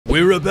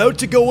We're about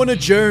to go on a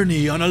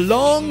journey on a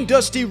long,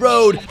 dusty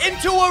road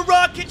into a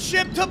rocket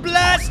ship to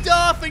blast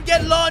off and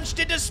get launched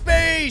into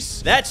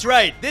space. That's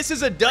right, this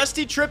is a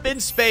dusty trip in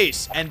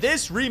space, and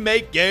this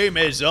remake game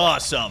is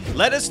awesome.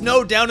 Let us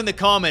know down in the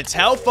comments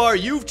how far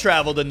you've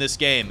traveled in this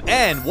game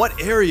and what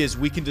areas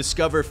we can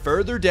discover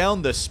further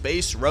down the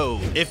space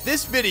road. If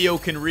this video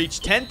can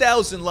reach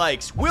 10,000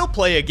 likes, we'll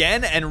play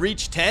again and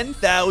reach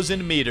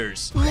 10,000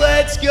 meters.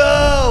 Let's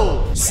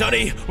go!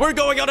 Sonny, we're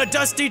going on a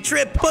dusty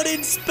trip, but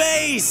in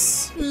space!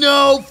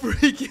 No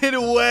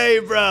freaking way,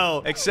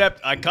 bro.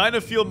 Except I kind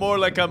of feel more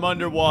like I'm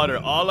underwater.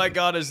 All I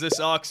got is this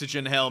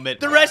oxygen helmet.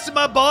 The rest of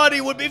my body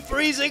would be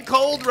freezing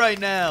cold right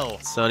now.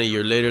 Sonny,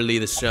 you're literally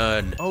the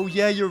sun. Oh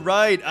yeah, you're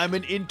right. I'm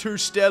an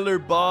interstellar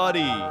body.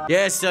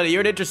 Yeah, Sonny, you're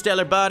an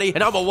interstellar body,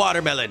 and I'm a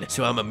watermelon,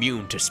 so I'm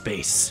immune to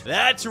space.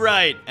 That's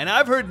right. And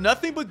I've heard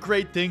nothing but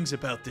great things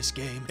about this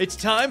game. It's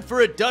time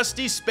for a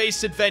dusty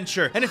space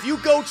adventure. And if you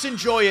goats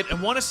enjoy it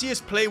and want to see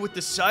us play with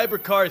the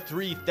Cybercar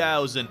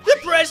 3000, then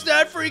press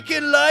that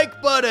freaking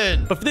like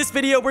button. But for this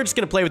video, we're just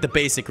gonna play with the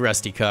basic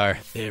rusty car.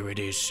 There it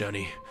is,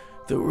 Sonny.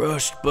 The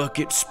Rust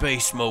Bucket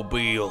Space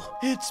Mobile.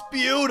 It's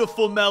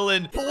beautiful,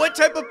 Melon. But what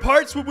type of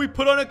parts would we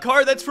put on a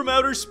car that's from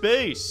outer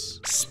space?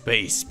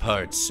 Space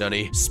parts,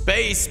 Sonny.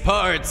 Space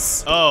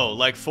parts! Oh,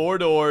 like 4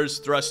 doors,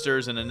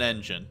 thrusters, and an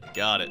engine.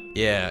 Got it.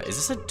 Yeah, is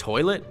this a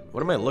toilet?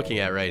 What am I looking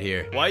at right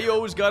here? Why you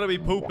always gotta be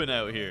pooping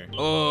out here?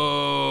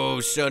 Oh,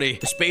 Sonny.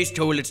 The space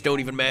toilets don't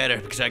even matter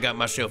because I got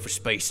myself a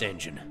space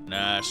engine.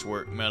 Nice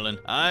work, Melon.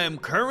 I am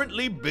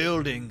currently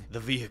building the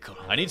vehicle.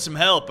 I need some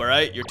help,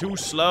 alright? You're too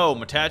slow.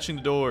 I'm attaching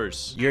the doors.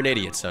 You're an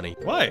idiot, Sonny.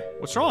 Why?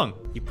 What's wrong?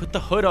 You put the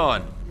hood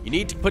on. You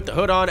need to put the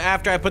hood on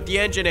after I put the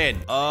engine in.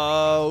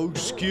 Oh,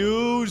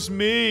 excuse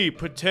me.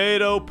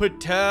 Potato.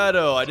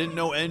 I didn't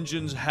know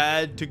engines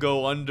had to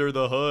go under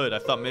the hood. I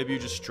thought maybe you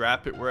just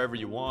strap it wherever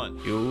you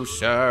want. You,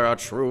 sir, are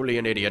truly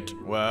an idiot.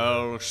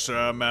 Well,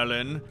 Sir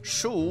Melon,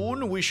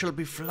 soon we shall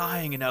be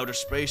flying in outer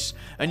space,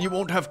 and you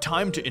won't have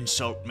time to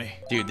insult me.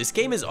 Dude, this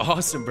game is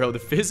awesome, bro. The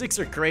physics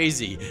are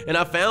crazy. And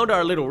I found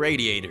our little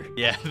radiator.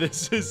 Yeah,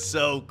 this is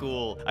so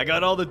cool. I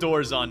got all the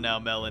doors on now,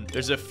 Melon.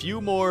 There's a few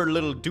more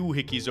little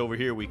doohickeys over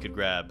here we could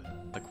grab.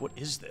 Like, what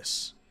is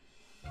this?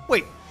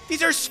 Wait,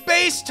 these are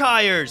space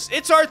tires!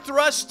 It's our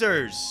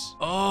thrusters!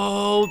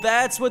 Oh,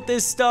 that's what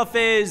this stuff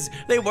is.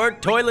 They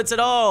weren't toilets at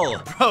all.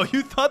 Bro,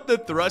 you thought the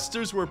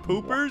thrusters were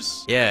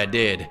poopers? Yeah, I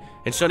did.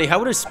 And Sonny, how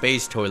would a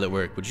space toilet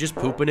work? Would you just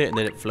poop in it and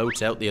then it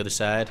floats out the other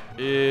side?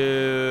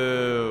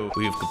 Ew.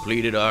 We've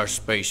completed our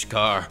space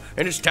car,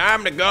 and it's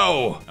time to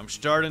go. I'm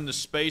starting the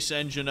space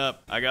engine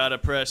up. I gotta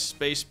press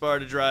spacebar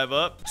to drive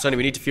up. Sonny,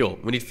 we need to fuel.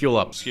 We need to fuel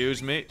up.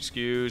 Excuse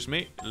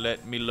me.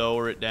 Let me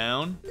lower it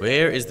down.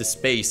 Where is the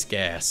space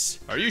gas?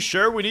 Are you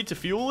sure we need to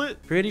fuel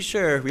it? Pretty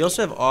sure. We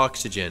also have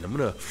oxygen. I'm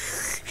gonna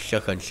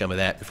suck on some of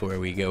that before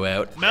we go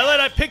out.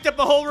 Melon, I picked up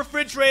a whole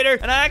refrigerator,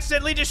 and I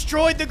accidentally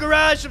destroyed the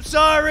garage. I'm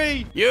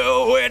sorry. You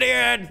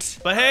idiot!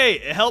 But hey,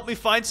 it helped me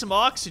find some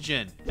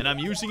oxygen, and I'm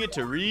using it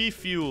to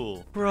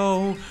refuel.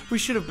 Bro, we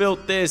should have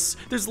built this.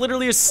 There's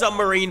literally a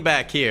submarine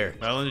back here.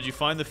 Melon, did you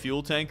find the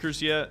fuel tankers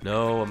yet?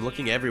 No, I'm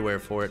looking everywhere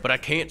for it, but I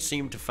can't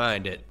seem to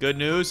find it. Good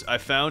news, I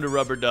found a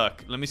rubber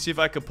duck. Let me see if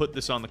I could put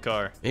this on the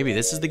car. Maybe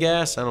this is the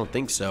gas? I don't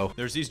think so.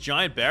 There's these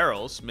giant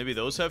barrels. Maybe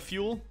those have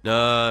fuel? No,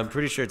 I'm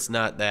pretty sure it's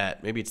not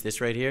that. Maybe it's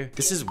this right here.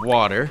 This is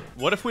water.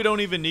 What if we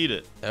don't even need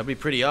it? That'd be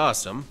pretty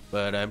awesome,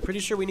 but I'm pretty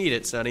sure we need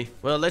it, Sonny.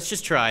 Well, let's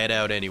just try it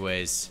out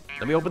anyways.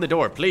 Let me open the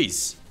door,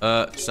 please.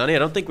 Sonny, I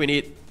don't think we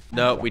need...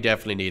 No, we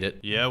definitely need it.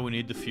 Yeah, we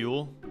need the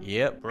fuel?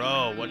 Yep.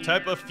 Bro, what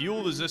type of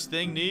fuel does this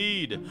thing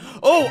need?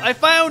 Oh, I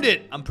found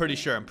it! I'm pretty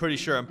sure.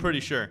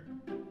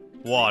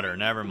 Water,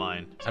 never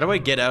mind. How do I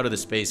get out of the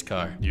space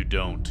car? You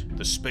don't.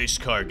 The space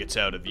car gets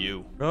out of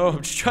you. Bro,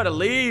 I'm just trying to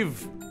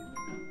leave.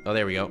 Oh,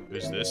 there we go.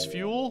 Is this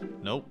fuel?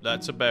 Nope,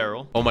 that's a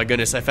barrel. Oh my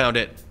goodness, I found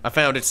it. I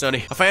found it,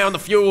 Sonny. I found the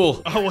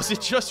fuel. Oh, was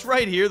it just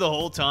right here the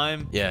whole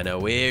time? Yeah, now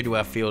where do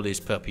I fill this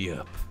puppy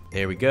up?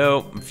 There we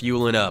go. I'm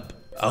fueling up.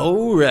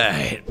 All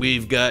right,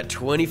 we've got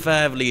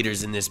 25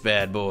 liters in this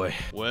bad boy.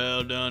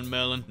 Well done,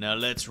 Melon. Now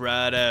let's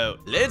ride out.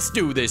 Let's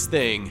do this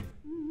thing.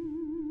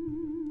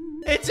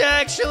 It's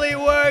actually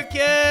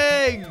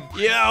working!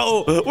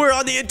 Yo, we're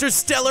on the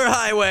interstellar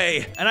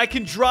highway. And I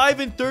can drive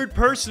in third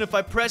person if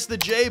I press the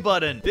J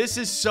button. This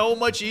is so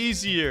much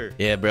easier.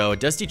 Yeah, bro, a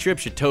dusty trip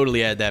should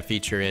totally add that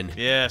feature in.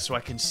 Yeah, so I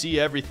can see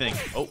everything.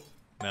 Oh,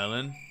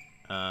 Melon.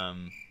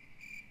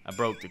 I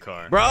broke the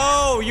car.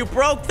 Bro, you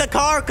broke the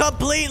car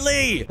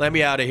completely. Let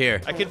me out of here.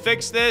 I can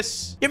fix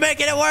this. You're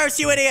making it worse,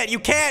 you idiot. You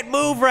can't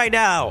move right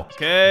now.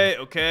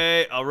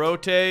 Okay. I'll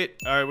rotate.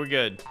 All right, we're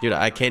good. Dude,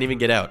 I can't even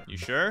get out. You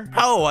sure?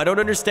 Oh, I don't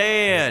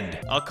understand.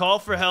 I'll call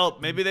for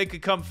help. Maybe they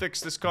could come fix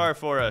this car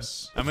for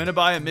us. I'm gonna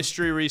buy a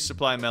mystery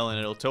resupply, Melon.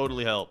 It'll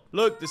totally help.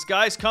 Look, this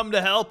guy's come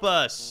to help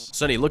us.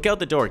 Sonny, look out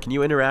the door. Can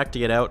you interact to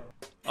get out?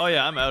 Oh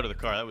yeah, I'm out of the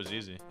car. That was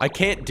easy. I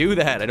can't do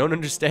that. I don't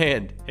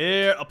understand.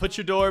 Here, I'll put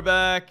your door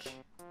back.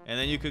 And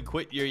then you could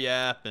quit your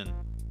yapping.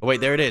 Oh, wait,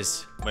 there it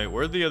is. Wait,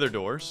 where are the other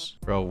doors?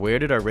 Bro, where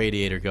did our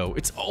radiator go?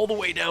 It's all the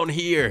way down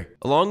here,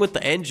 along with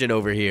the engine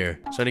over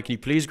here. Sonny, can you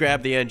please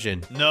grab the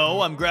engine?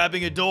 No, I'm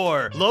grabbing a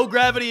door. Low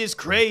gravity is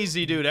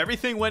crazy, dude.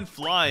 Everything went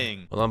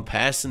flying. Well, I'm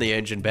passing the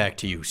engine back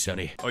to you,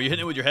 Sonny. Oh, you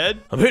hitting it with your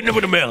head? I'm hitting it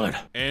with a melon.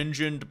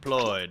 Engine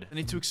deployed. I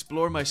need to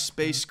explore my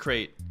space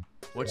crate.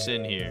 What's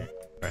in here?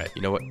 All right,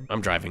 you know what?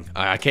 I'm driving.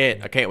 I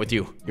can't with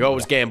you. You're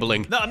always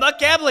gambling. No, I'm not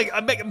gambling.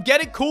 I'm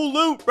getting cool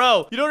loot,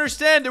 bro. You don't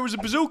understand. There was a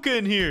bazooka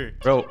in here.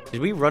 Bro,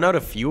 did we run out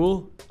of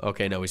fuel?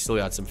 Okay, no, we still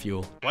got some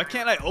fuel. Why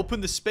can't I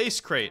open the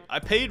space crate? I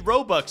paid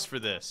Robux for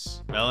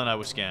this. Melon, I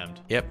was scammed.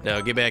 Yep,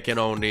 now get back in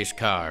on this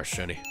car,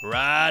 Sonny.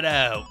 Right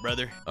out,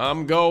 brother.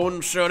 I'm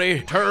going,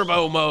 Sonny.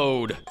 Turbo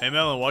mode. Hey,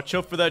 Melon, watch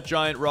out for that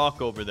giant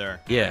rock over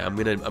there. Yeah, I'm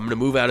gonna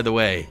move out of the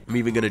way. I'm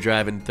even gonna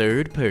drive in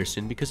third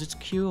person because it's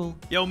cool.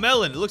 Yo,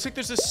 Melon, it looks like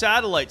there's a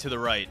satellite to the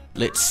right.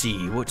 Let's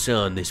see, what's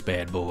on this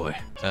bad boy?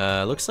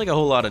 Looks like a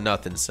whole lot of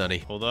nothing, Sonny.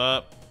 Hold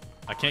up.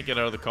 I can't get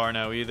out of the car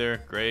now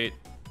either. Great.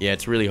 Yeah,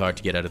 it's really hard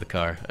to get out of the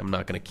car. I'm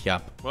not gonna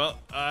cap. Well,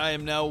 I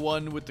am now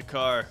one with the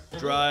car.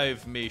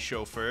 Drive me,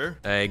 chauffeur.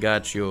 I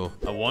got you.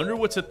 I wonder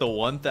what's at the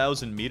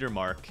 1,000 meter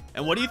mark.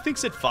 And what do you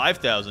think's at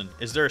 5,000?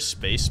 Is there a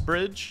space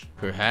bridge?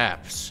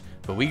 Perhaps.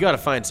 But we gotta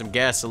find some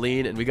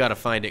gasoline, and we gotta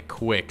find it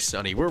quick,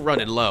 Sonny. We're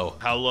running low.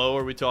 How low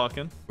are we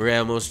talking? We're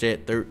almost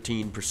at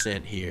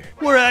 13% here.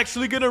 We're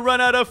actually gonna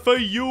run out of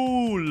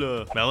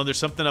fuel. Melon, there's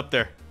something up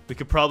there. We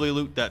could probably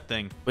loot that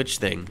thing. Which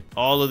thing?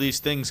 All of these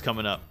things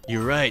coming up.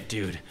 You're right,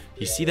 dude.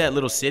 You see that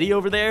little city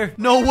over there?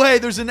 No way,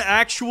 there's an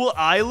actual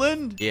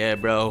island? Yeah,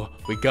 bro.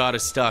 We gotta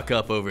stock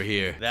up over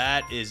here.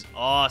 That is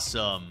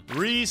awesome.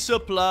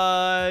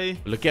 Resupply.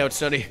 Look out,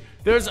 Sonny.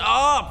 There's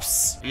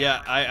ops!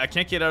 Yeah, I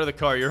can't get out of the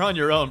car. You're on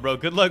your own, bro.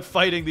 Good luck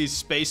fighting these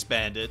space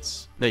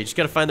bandits. No, you just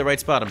gotta find the right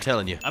spot, I'm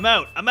telling you. I'm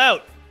out.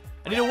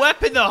 I need a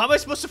weapon, though. How am I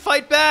supposed to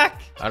fight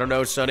back? I don't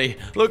know, Sonny.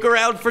 Look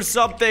around for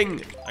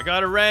something. I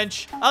got a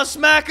wrench. I'll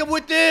smack him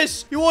with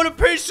this. You want a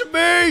piece of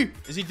me?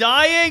 Is he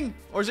dying?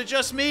 Or is it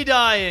just me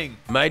dying?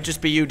 Might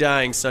just be you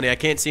dying, Sonny. I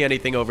can't see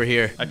anything over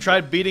here. I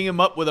tried beating him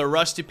up with a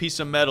rusty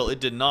piece of metal. It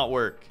did not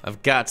work.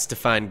 I've gots to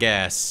find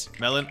gas.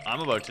 Melon,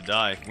 I'm about to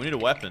die. We need a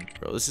weapon.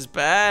 Bro, this is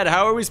bad.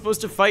 How are we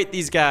supposed to fight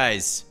these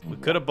guys? We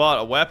could have bought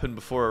a weapon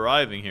before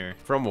arriving here.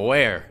 From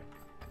where?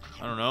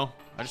 I don't know.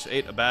 I just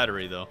ate a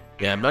battery, though.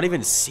 Yeah, I'm not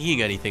even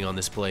seeing anything on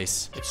this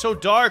place. It's so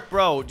dark,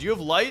 bro. Do you have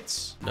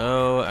lights?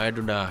 No, I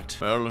do not.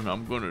 Melon,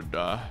 I'm gonna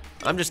die.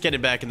 I'm just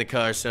getting back in the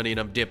car, Sonny, and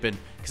I'm dipping,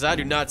 because I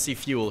do not see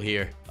fuel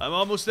here. I'm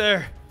almost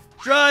there.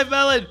 Drive,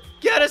 Melon!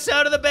 Get us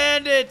out of the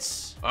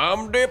bandits!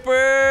 I'm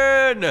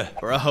dipping!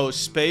 Bro,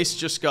 space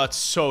just got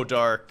so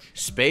dark.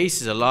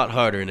 Space is a lot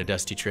harder in a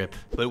dusty trip.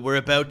 But we're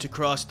about to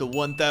cross the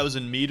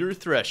 1,000 meter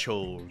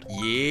threshold.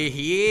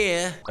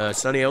 Yeah.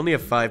 Sonny, I only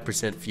have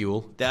 5%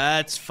 fuel.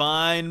 That's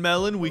fine,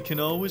 Melon. We can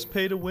always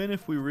pay to win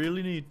if we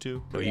really need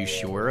to. Are you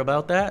sure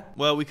about that?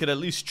 Well, we could at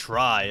least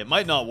try. It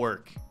might not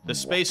work. The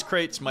space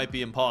crates might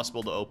be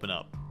impossible to open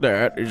up.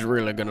 That is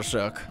really gonna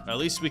suck. At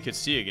least we could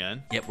see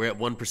again. Yep, we're at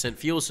 1%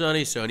 fuel,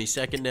 Sonny, so any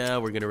second now,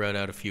 we're gonna run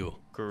out of fuel.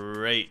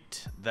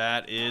 Great.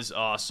 That is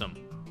awesome.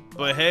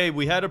 But hey,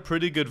 we had a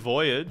pretty good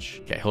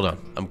voyage. Okay, hold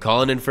on. I'm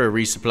calling in for a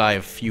resupply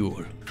of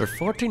fuel for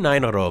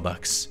 49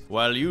 Robux.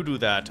 While you do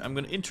that, I'm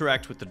gonna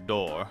interact with the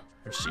door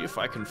and see if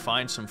I can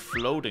find some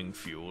floating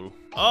fuel.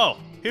 Oh,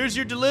 here's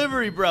your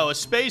delivery, bro. A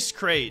space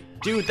crate.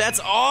 Dude, that's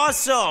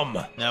awesome!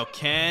 Now,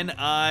 can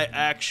I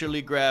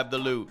actually grab the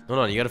loot? Hold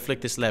on, you gotta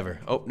flick this lever.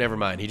 Oh, never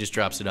mind. He just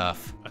drops it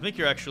off. I think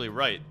you're actually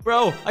right.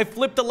 Bro, I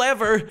flipped the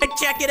lever and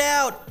check it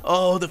out!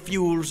 Oh, the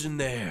fuel's in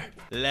there.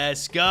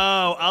 Let's go.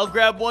 I'll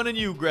grab one and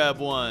you grab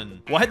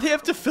one. Why'd they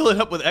have to fill it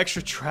up with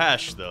extra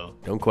trash, though?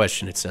 Don't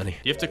question it, Sonny. Do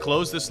you have to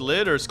close this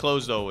lid or it's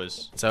closed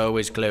always? It's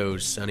always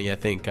closed, Sonny, I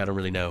think. I don't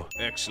really know.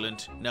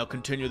 Excellent. Now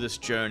continue this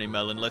journey,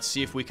 Melon. Let's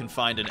see if we can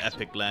find an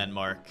epic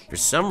landmark. For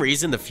some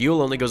reason, the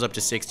fuel only goes up to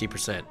 60%.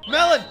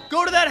 Melon,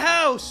 go to that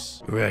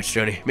house! Right,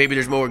 Sonny. Maybe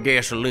there's more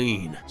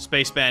gasoline.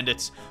 Space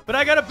bandits. But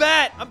I got a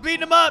bat! I'm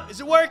beating him up!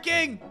 Is it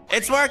working?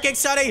 It's working,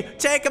 Sonny!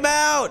 Take him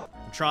out!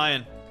 I'm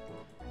trying.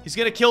 He's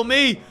gonna kill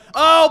me.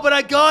 Oh, but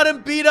I got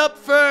him beat up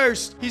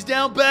first. He's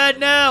down bad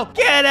now.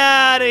 Get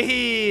out of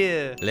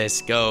here.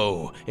 Let's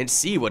go and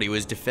see what he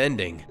was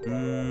defending.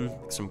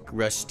 Some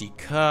rusty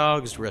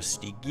cogs,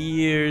 rusty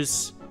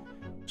gears,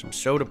 some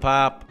soda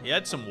pop. He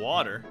had some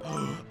water.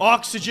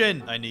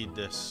 Oxygen. I need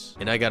this.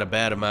 And I got a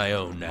bat of my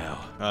own now.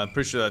 I'm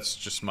pretty sure that's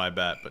just my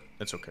bat, but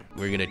that's okay.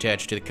 We're gonna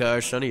attach it to the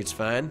car, Sonny. It's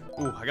fine.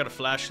 Ooh, I got a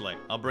flashlight.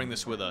 I'll bring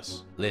this with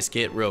us. Let's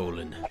get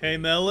rolling. Hey,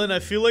 Melon, I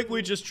feel like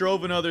we just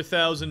drove another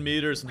 1,000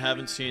 meters and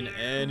haven't seen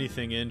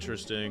anything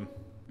interesting.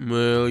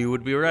 Well, you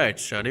would be right,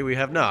 Sonny. We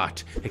have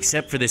not.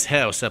 Except for this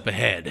house up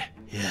ahead.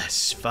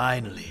 Yes,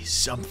 finally,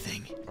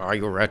 something. Are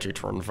you ready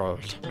to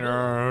unfold?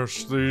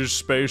 Yes, these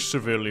space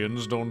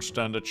civilians don't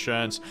stand a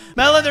chance.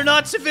 Melon, they're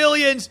not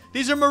civilians!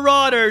 These are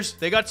marauders!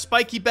 They got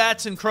spiky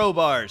bats and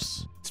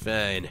crowbars. It's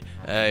fine.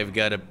 I've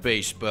got a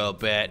baseball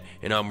bat,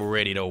 and I'm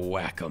ready to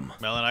whack them.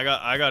 Melon,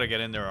 I gotta get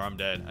in there or I'm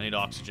dead. I need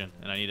oxygen,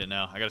 and I need it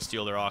now. I gotta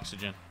steal their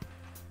oxygen.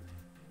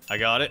 I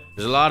got it.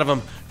 There's a lot of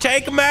them.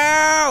 Take them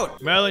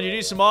out! Melon, you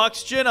need some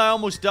oxygen? I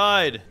almost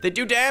died. They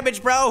do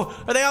damage, bro.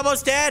 Are they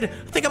almost dead?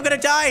 I think I'm gonna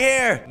die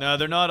here. No,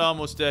 they're not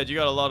almost dead. You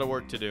got a lot of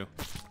work to do.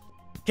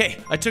 Okay,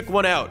 I took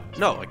one out.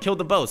 No, I killed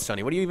them both,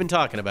 Sonny. What are you even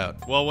talking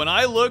about? Well, when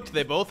I looked,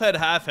 they both had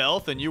half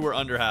health and you were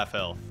under half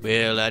health.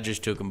 Well, I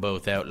just took them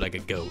both out like a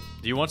goat.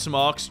 Do you want some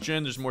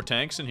oxygen? There's more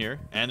tanks in here.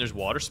 And there's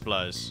water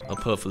supplies. I'll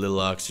puff a little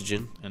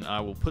oxygen. And I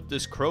will put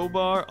this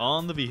crowbar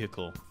on the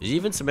vehicle. There's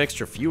even some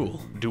extra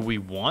fuel. Do we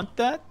want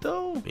that,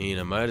 though? I mean,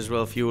 I might as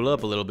well fuel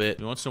up a little bit.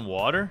 You want some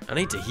water? I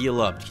need to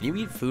heal up. Can you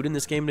eat food in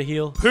this game to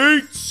heal?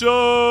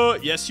 Pizza!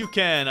 Yes, you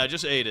can. I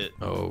just ate it.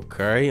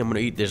 Okay, I'm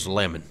gonna eat this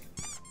lemon.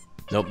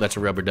 Nope, that's a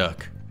rubber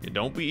duck. You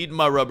don't be eating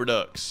my rubber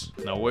ducks.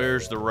 Now,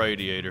 where's the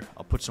radiator?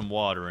 I'll put some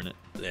water in it.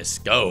 Let's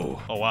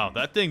go. Oh, wow.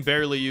 That thing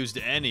barely used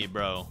any,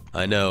 bro.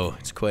 I know.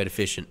 It's quite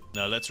efficient.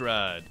 Now, let's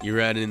ride. You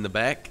riding in the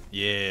back?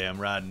 Yeah, I'm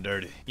riding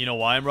dirty. You know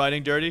why I'm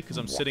riding dirty? Because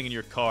I'm sitting in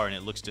your car and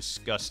it looks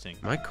disgusting.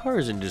 My car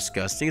isn't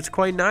disgusting. It's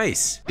quite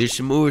nice. There's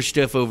some more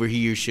stuff over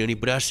here, Sonny,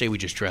 but I say we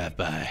just drive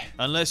by.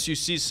 Unless you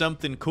see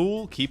something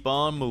cool, keep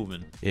on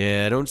moving.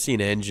 Yeah, I don't see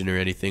an engine or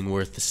anything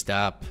worth the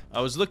stop.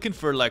 I was looking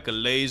for like a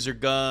laser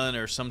gun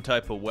or some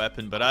type of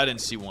weapon, but I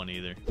didn't see one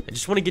either. I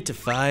just want to get to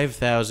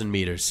 5,000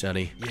 meters,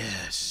 Sonny.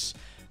 Yes.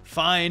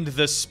 Find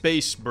the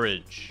space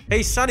bridge.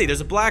 Hey, Sonny, there's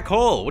a black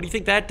hole. What do you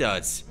think that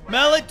does?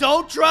 Melon,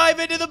 don't drive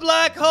into the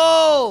black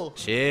hole!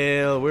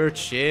 Chill, we're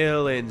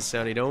chilling,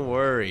 Sonny. Don't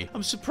worry.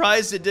 I'm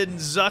surprised it didn't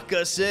zuck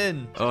us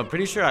in. Oh, I'm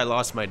pretty sure I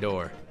lost my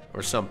door.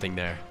 Or something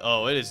there.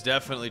 Oh, it is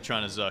definitely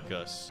trying to zuck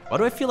us. Why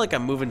do I feel like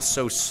I'm moving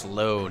so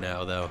slow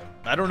now, though?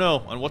 I don't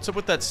know. And what's up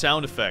with that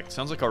sound effect?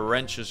 Sounds like a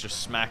wrench is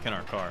just smacking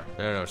our car.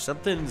 I don't know.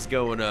 Something's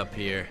going up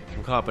here.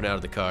 I'm hopping out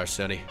of the car,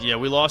 Sonny. Yeah,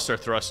 we lost our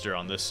thruster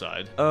on this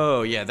side.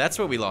 Oh, yeah, that's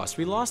what we lost.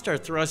 We lost our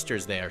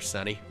thrusters there,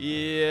 Sonny.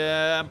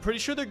 Yeah, I'm pretty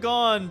sure they're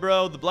gone,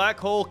 bro. The black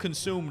hole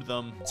consumed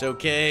them. It's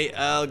okay.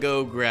 I'll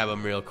go grab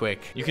them real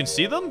quick. You can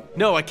see them?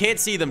 No, I can't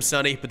see them,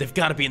 Sonny, but they've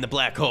got to be in the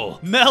black hole.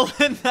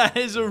 Melon, that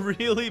is a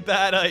really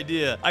bad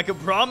idea. I can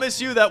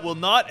promise you that will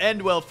not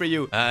end well for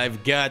you.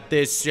 I've got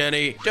this,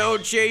 Sonny.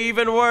 Don't you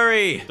even worry.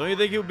 Don't you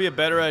think it would be a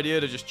better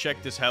idea to just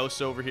check this house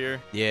over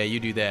here? Yeah, you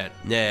do that.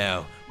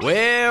 Now,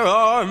 where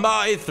are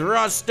my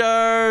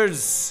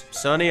thrusters?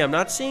 Sonny, I'm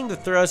not seeing the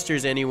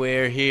thrusters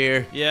anywhere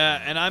here.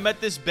 Yeah, and I'm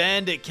at this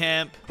bandit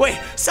camp. Wait,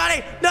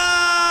 Sonny,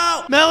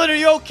 no! Melon, are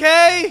you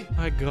okay?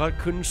 I got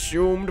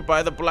consumed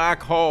by the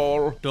black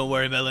hole. Don't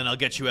worry, Melon, I'll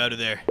get you out of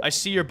there. I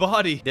see your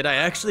body. Did I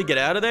actually get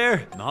out of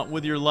there? Not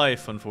with your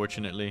life,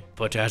 unfortunately.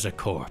 But as a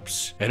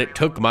corpse. And it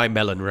took my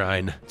melon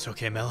rind. It's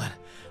okay, Melon.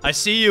 I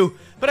see you,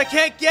 but I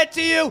can't get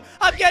to you.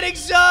 I'm getting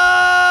sucked!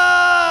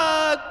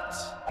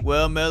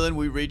 Well, Melon,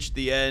 we reached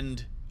the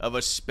end of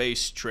a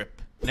space trip.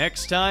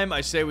 Next time,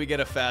 I say we get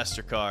a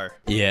faster car.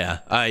 Yeah,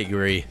 I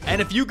agree. And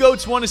if you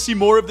goats want to see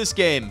more of this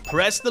game,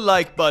 press the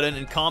like button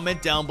and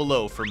comment down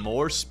below for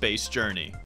more Space Journey.